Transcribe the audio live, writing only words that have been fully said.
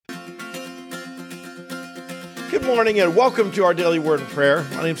Good morning and welcome to our daily word and prayer.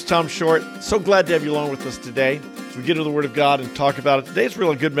 My name's Tom Short. So glad to have you along with us today as we get to the Word of God and talk about it. Today's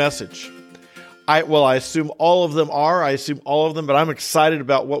really a good message. I assume all of them are. But I'm excited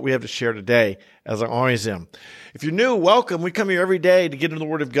about what we have to share today, as I always am. If you're new, welcome. We come here every day to get into the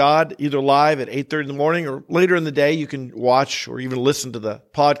Word of God, either live at 8:30 in the morning or later in the day. You can watch or even listen to the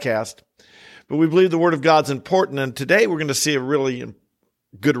podcast. But we believe the Word of God's important, and today we're going to see a really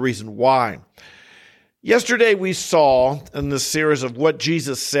good reason why. Yesterday we saw in this series of what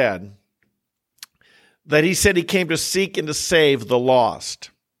Jesus said, that he said he came to seek and to save the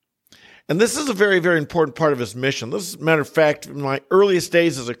lost. And this is a very, very important part of his mission. This, as a matter of fact, in my earliest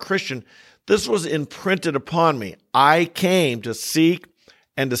days as a Christian, this was imprinted upon me. I came to seek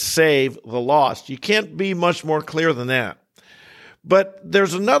and to save the lost. You can't be much more clear than that. But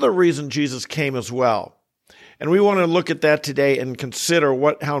there's another reason Jesus came as well. And we want to look at that today and consider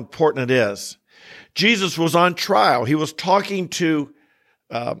how important it is. Jesus was on trial. He was talking to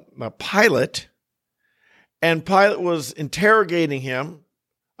Pilate, and Pilate was interrogating him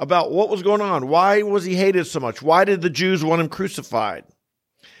about what was going on. Why was he hated so much? Why did the Jews want him crucified?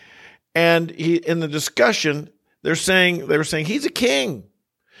 And in the discussion, they were saying he's a king.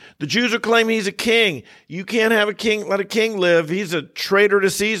 The Jews are claiming he's a king. You can't have a king, let a king live. He's a traitor to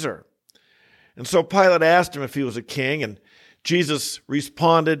Caesar. And so Pilate asked him if he was a king, and Jesus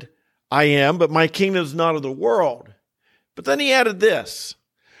responded, I am, but my kingdom is not of the world. But then he added this,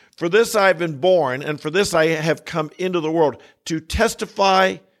 for this I have been born, and for this I have come into the world, to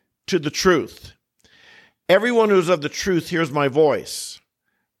testify to the truth. Everyone who is of the truth hears my voice.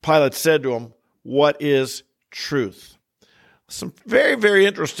 Pilate said to him, what is truth? Some very, very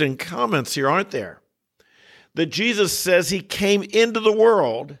interesting comments here, aren't there? That Jesus says he came into the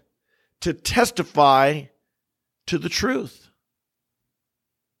world to testify to the truth.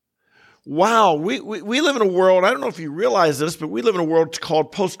 Wow, we live in a world, I don't know if you realize this, but we live in a world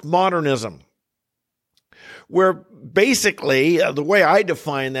called postmodernism, where basically, the way I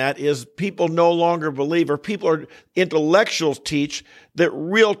define that is people no longer believe, or intellectuals teach, that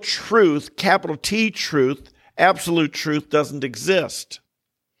real truth, capital T truth, absolute truth doesn't exist.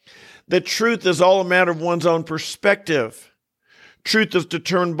 That truth is all a matter of one's own perspective. Truth is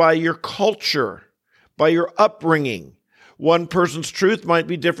determined by your culture, by your upbringing. One person's truth might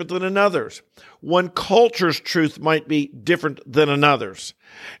be different than another's. One culture's truth might be different than another's.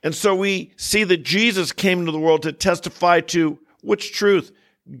 And so we see that Jesus came into the world to testify to which truth?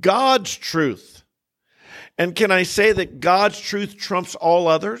 God's truth. And can I say that God's truth trumps all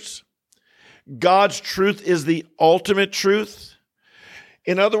others? God's truth is the ultimate truth.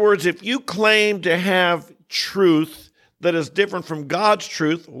 In other words, if you claim to have truth that is different from God's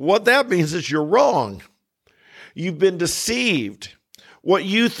truth, what that means is you're wrong. You've been deceived. What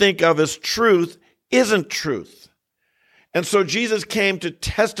you think of as truth isn't truth. And so Jesus came to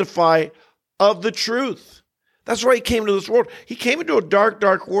testify of the truth. That's why he came to this world. He came into a dark,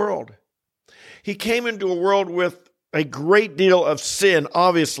 dark world. He came into a world with a great deal of sin,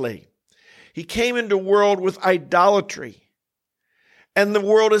 obviously. He came into a world with idolatry. And the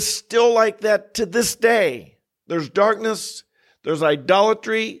world is still like that to this day. There's darkness, there's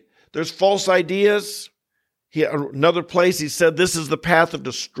idolatry, there's false ideas. Another place he said, this is the path of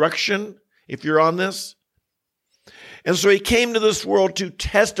destruction if you're on this. And so he came to this world to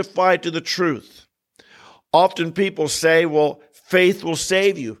testify to the truth. Often people say, well, faith will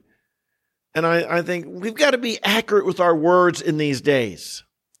save you. And I think we've got to be accurate with our words in these days.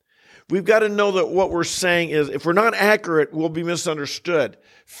 We've got to know that what we're saying is, if we're not accurate, we'll be misunderstood.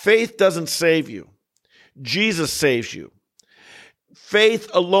 Faith doesn't save you. Jesus saves you. Faith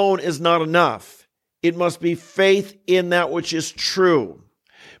alone is not enough. It must be faith in that which is true.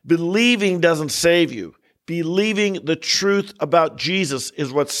 Believing doesn't save you. Believing the truth about Jesus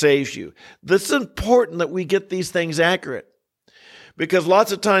is what saves you. This is important that we get these things accurate. Because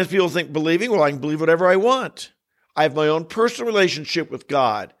lots of times people think believing, well, I can believe whatever I want. I have my own personal relationship with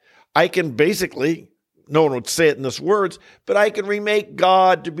God. I can basically, no one would say it in these words, but I can remake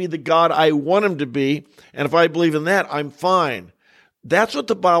God to be the God I want him to be. And if I believe in that, I'm fine. That's what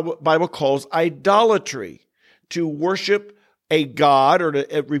the Bible calls idolatry, to worship a god or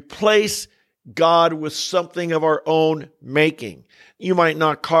to replace God with something of our own making. You might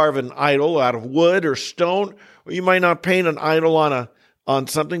not carve an idol out of wood or stone, or you might not paint an idol on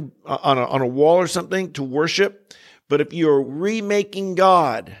a wall or something to worship. But if you're remaking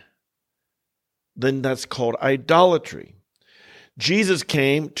God, then that's called idolatry. Jesus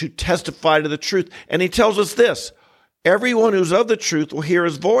came to testify to the truth, and he tells us this: everyone who's of the truth will hear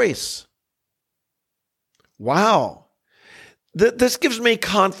his voice. Wow. This gives me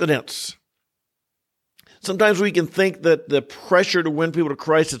confidence Sometimes we can think that the pressure to win people to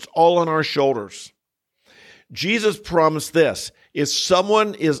Christ, it's all on our shoulders. Jesus promised this: if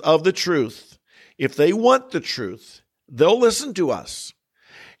someone is of the truth, if they want the truth, they'll listen to us.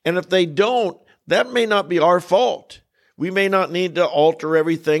 And if they don't, that may not be our fault. We may not need to alter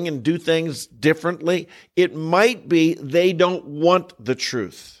everything and do things differently. It might be they don't want the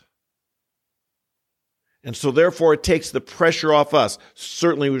truth. And so therefore it takes the pressure off us.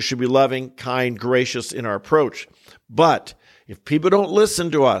 Certainly we should be loving, kind, gracious in our approach. But if people don't listen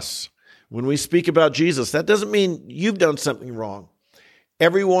to us when we speak about Jesus, that doesn't mean you've done something wrong.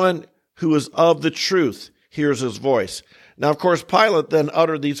 Everyone who is of the truth hears his voice. Now, of course, Pilate then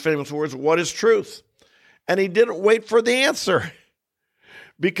uttered these famous words, "What is truth?" And he didn't wait for the answer,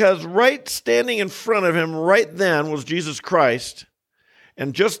 because right standing in front of him right then was Jesus Christ.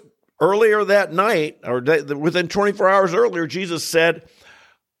 And just earlier that night, or within 24 hours earlier, Jesus said,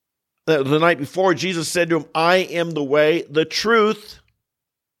 the night before, Jesus said to him, "I am the way, the truth,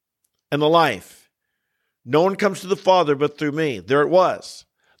 and the life. No one comes to the Father but through me." There it was.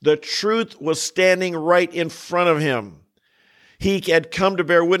 The truth was standing right in front of him. He had come to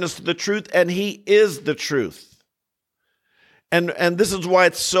bear witness to the truth, and he is the truth. And this is why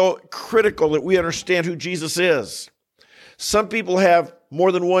it's so critical that we understand who Jesus is. Some people have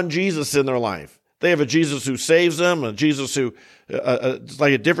more than one Jesus in their life. They have a Jesus who saves them, a Jesus who, it's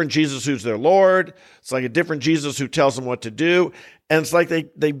like a different Jesus who's their Lord. It's like a different Jesus who tells them what to do. And it's like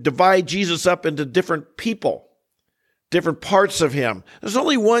they divide Jesus up into different people, different parts of him. There's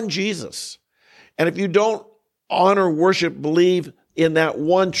only one Jesus. And if you don't honor, worship, believe in that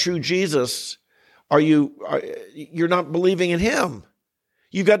one true Jesus, you're not believing in him.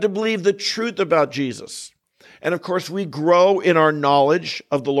 You've got to believe the truth about Jesus. And of course, we grow in our knowledge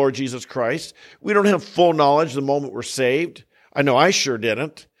of the Lord Jesus Christ. We don't have full knowledge the moment we're saved. I know I sure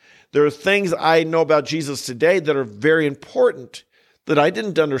didn't. There are things I know about Jesus today that are very important that I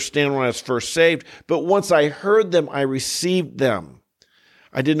didn't understand when I was first saved. But once I heard them, I received them.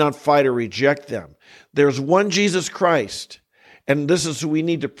 I did not fight or reject them. There's one Jesus Christ, and this is who we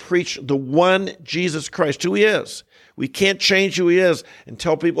need to preach, the one Jesus Christ, who he is. We can't change who he is and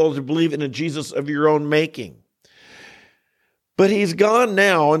tell people to believe in a Jesus of your own making. But he's gone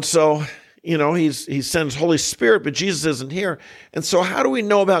now, and so, he sends Holy Spirit, but Jesus isn't here. And so how do we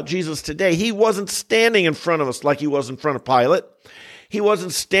know about Jesus today? He wasn't standing in front of us like he was in front of Pilate. He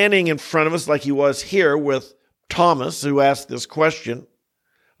wasn't standing in front of us like he was here with Thomas, who asked this question.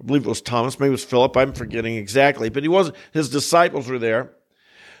 I believe it was Thomas, maybe it was Philip, I'm forgetting exactly, but he wasn't. His disciples were there.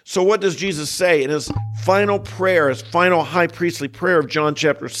 So what does Jesus say in his final prayer, his final high priestly prayer of John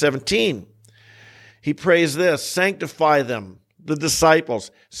chapter 17? He prays this: "Sanctify them," the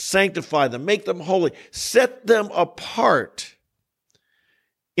disciples, sanctify them, make them holy, set them apart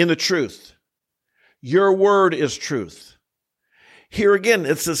in the truth. Your word is truth. Here again,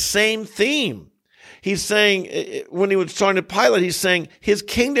 it's the same theme. He's saying, when he was talking to Pilate, he's saying his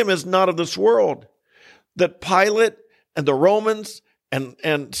kingdom is not of this world. That Pilate and the Romans and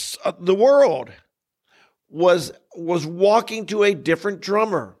the world was walking to a different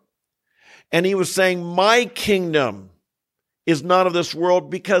drummer. And he was saying, my kingdom is not of this world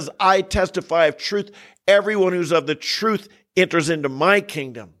because I testify of truth. Everyone who's of the truth enters into my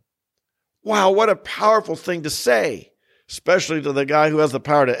kingdom. Wow, what a powerful thing to say. Especially to the guy who has the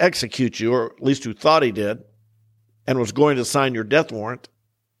power to execute you, or at least who thought he did, and was going to sign your death warrant.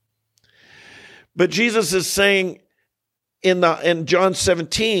 But Jesus is saying in John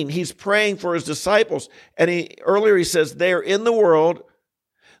 17, he's praying for his disciples. And earlier he says, they are in the world.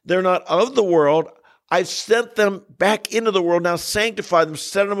 They're not of the world. I've sent them back into the world. Now sanctify them,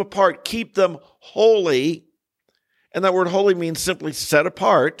 set them apart, keep them holy. And that word holy means simply set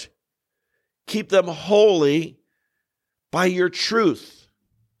apart. Keep them holy by your truth.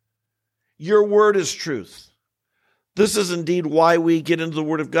 Your word is truth. This is indeed why we get into the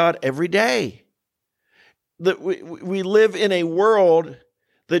Word of God every day. That we live in a world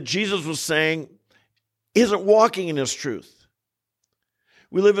that Jesus was saying isn't walking in his truth.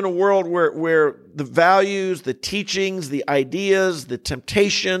 We live in a world where the values, the teachings, the ideas, the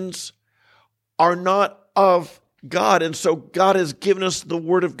temptations are not of God. And so God has given us the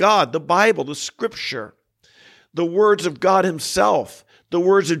Word of God, the Bible, the Scripture, the words of God himself, the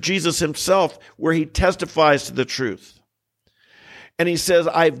words of Jesus himself, where he testifies to the truth. And he says,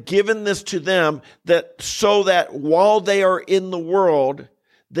 I've given this to them so that while they are in the world,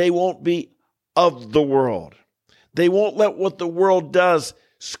 they won't be of the world. They won't let what the world does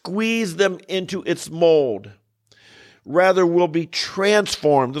squeeze them into its mold. Rather, will be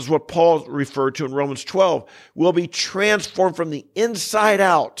transformed. This is what Paul referred to in Romans 12. Will be transformed from the inside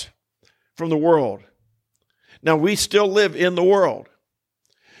out from the world. Now, we still live in the world.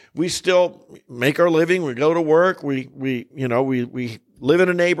 We still make our living. We go to work. We live in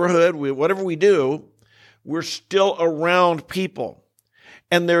a neighborhood. Whatever we do, we're still around people.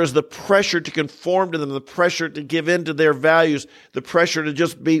 And there's the pressure to conform to them, the pressure to give in to their values, the pressure to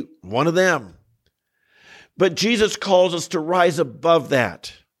just be one of them. But Jesus calls us to rise above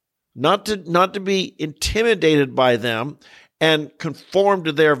that, not to be intimidated by them and conform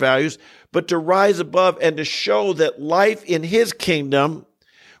to their values, but to rise above and to show that life in his kingdom,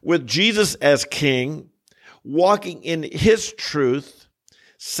 with Jesus as king, walking in his truth,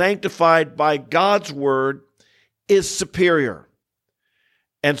 sanctified by God's word, is superior.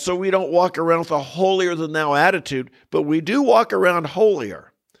 And so we don't walk around with a holier-than-thou attitude, but we do walk around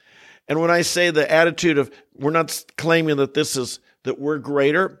holier. And when I say the attitude of, we're not claiming that we're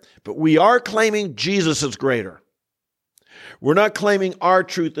greater, but we are claiming Jesus is greater. We're not claiming our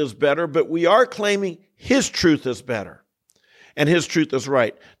truth is better, but we are claiming his truth is better. And his truth is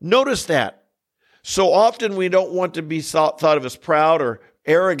right. Notice that. So often we don't want to be thought of as proud or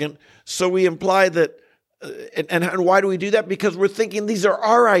arrogant, so we imply that, and why do we do that? Because we're thinking these are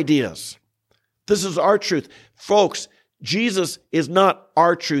our ideas. This is our truth. Folks, Jesus is not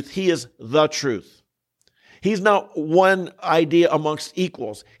our truth. He is the truth. He's not one idea amongst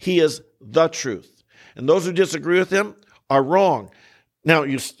equals. He is the truth. And those who disagree with him are wrong. Now,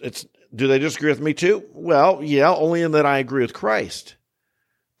 do they disagree with me too? Well, yeah, only in that I agree with Christ.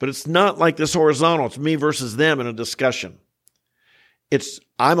 But it's not like this horizontal. It's me versus them in a discussion. It's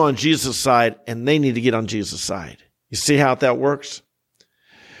I'm on Jesus' side and they need to get on Jesus' side. You see how that works?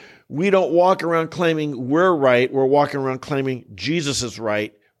 We don't walk around claiming we're right. We're walking around claiming Jesus is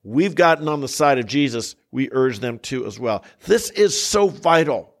right. We've gotten on the side of Jesus. We urge them to as well. This is so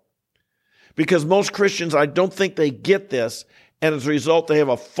vital because most Christians, I don't think they get this. And as a result, they have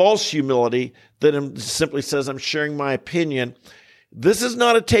a false humility that simply says, I'm sharing my opinion. This is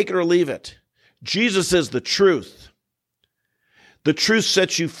not a take it or leave it. Jesus is the truth. The truth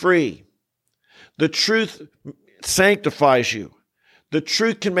sets you free. The truth sanctifies you. The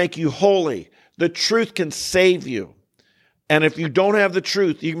truth can make you holy. The truth can save you. And if you don't have the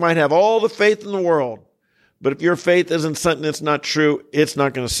truth, you might have all the faith in the world. But if your faith isn't something that's not true, it's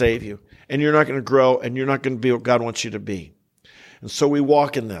not going to save you. And you're not going to grow, and you're not going to be what God wants you to be. And so we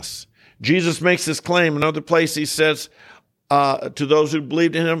walk in this. Jesus makes this claim. Another place he says to those who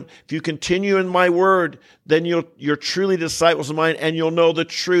believed in him, if you continue in my word, then you're truly disciples of mine, and you'll know the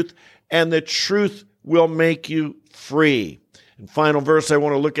truth, and the truth will make you free. And final verse I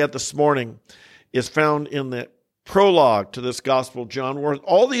want to look at this morning is found in the prologue to this Gospel of John, where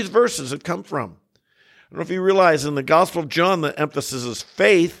all these verses have come from. I don't know if you realize in the Gospel of John, the emphasis is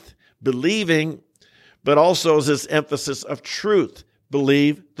faith, believing, but also is this emphasis of truth.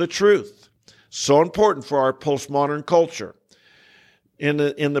 Believe the truth. So important for our postmodern culture. In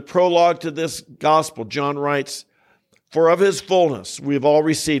the prologue to this gospel, John writes, for of his fullness we have all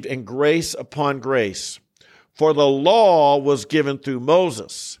received, and grace upon grace. For the law was given through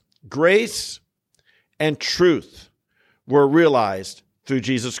Moses. Grace and truth were realized through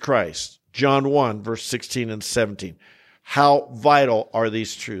Jesus Christ. John 1, verse 16 and 17. How vital are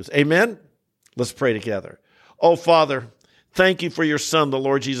these truths? Amen? Let's pray together. Oh, Father, thank you for your Son, the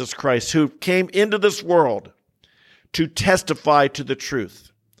Lord Jesus Christ, who came into this world to testify to the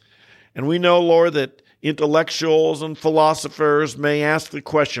truth. And we know, Lord, that intellectuals and philosophers may ask the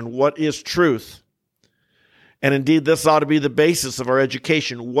question, what is truth? And indeed, this ought to be the basis of our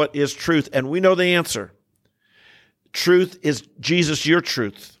education. What is truth? And we know the answer. Truth is Jesus, your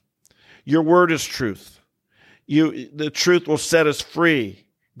truth. Your word is truth. The truth will set us free.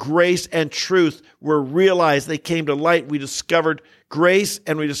 Grace and truth were realized. They came to light. We discovered grace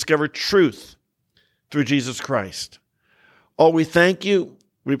and we discovered truth through Jesus Christ. Oh, we thank you.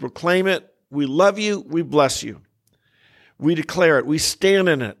 We proclaim it. We love you. We bless you. We declare it. We stand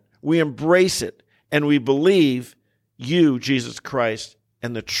in it. We embrace it. And we believe you, Jesus Christ,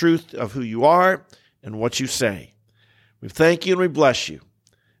 and the truth of who you are and what you say. We thank you and we bless you.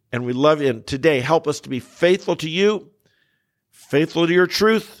 And we love you. And today, help us to be faithful to you, faithful to your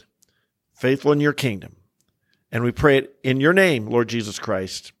truth, faithful in your kingdom. And we pray it in your name, Lord Jesus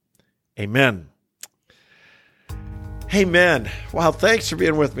Christ. Amen. Amen. Wow, thanks for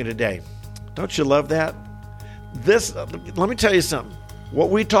being with me today. Don't you love that? Let me tell you something. What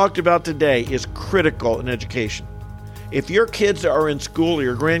we talked about today is critical in education. If your kids are in school, or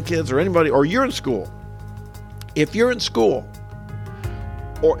your grandkids, or anybody, or you're in school, if you're in school,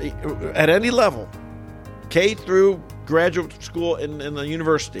 or at any level, K through graduate school in the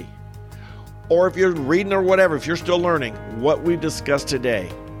university, or if you're reading or whatever, if you're still learning, what we discussed today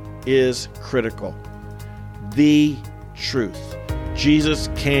is critical. the truth. Jesus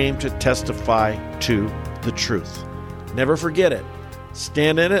came to testify to the truth. Never forget it.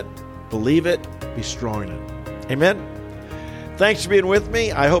 Stand in it, believe it, be strong in it. Amen. Thanks for being with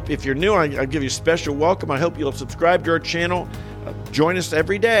me. I hope if you're new, I'll give you a special welcome. I hope you'll subscribe to our channel. Join us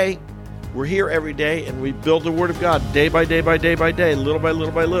every day. We're here every day, and we build the Word of God day by day by day by day, little by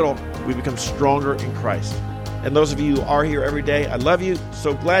little by little. We become stronger in Christ. And those of you who are here every day, I love you.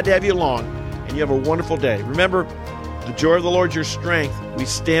 So glad to have you along, and you have a wonderful day. Remember, the joy of the Lord is your strength. We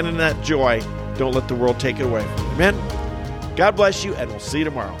stand in that joy. Don't let the world take it away from you. Amen. God bless you, and we'll see you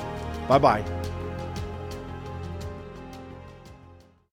tomorrow. Bye-bye.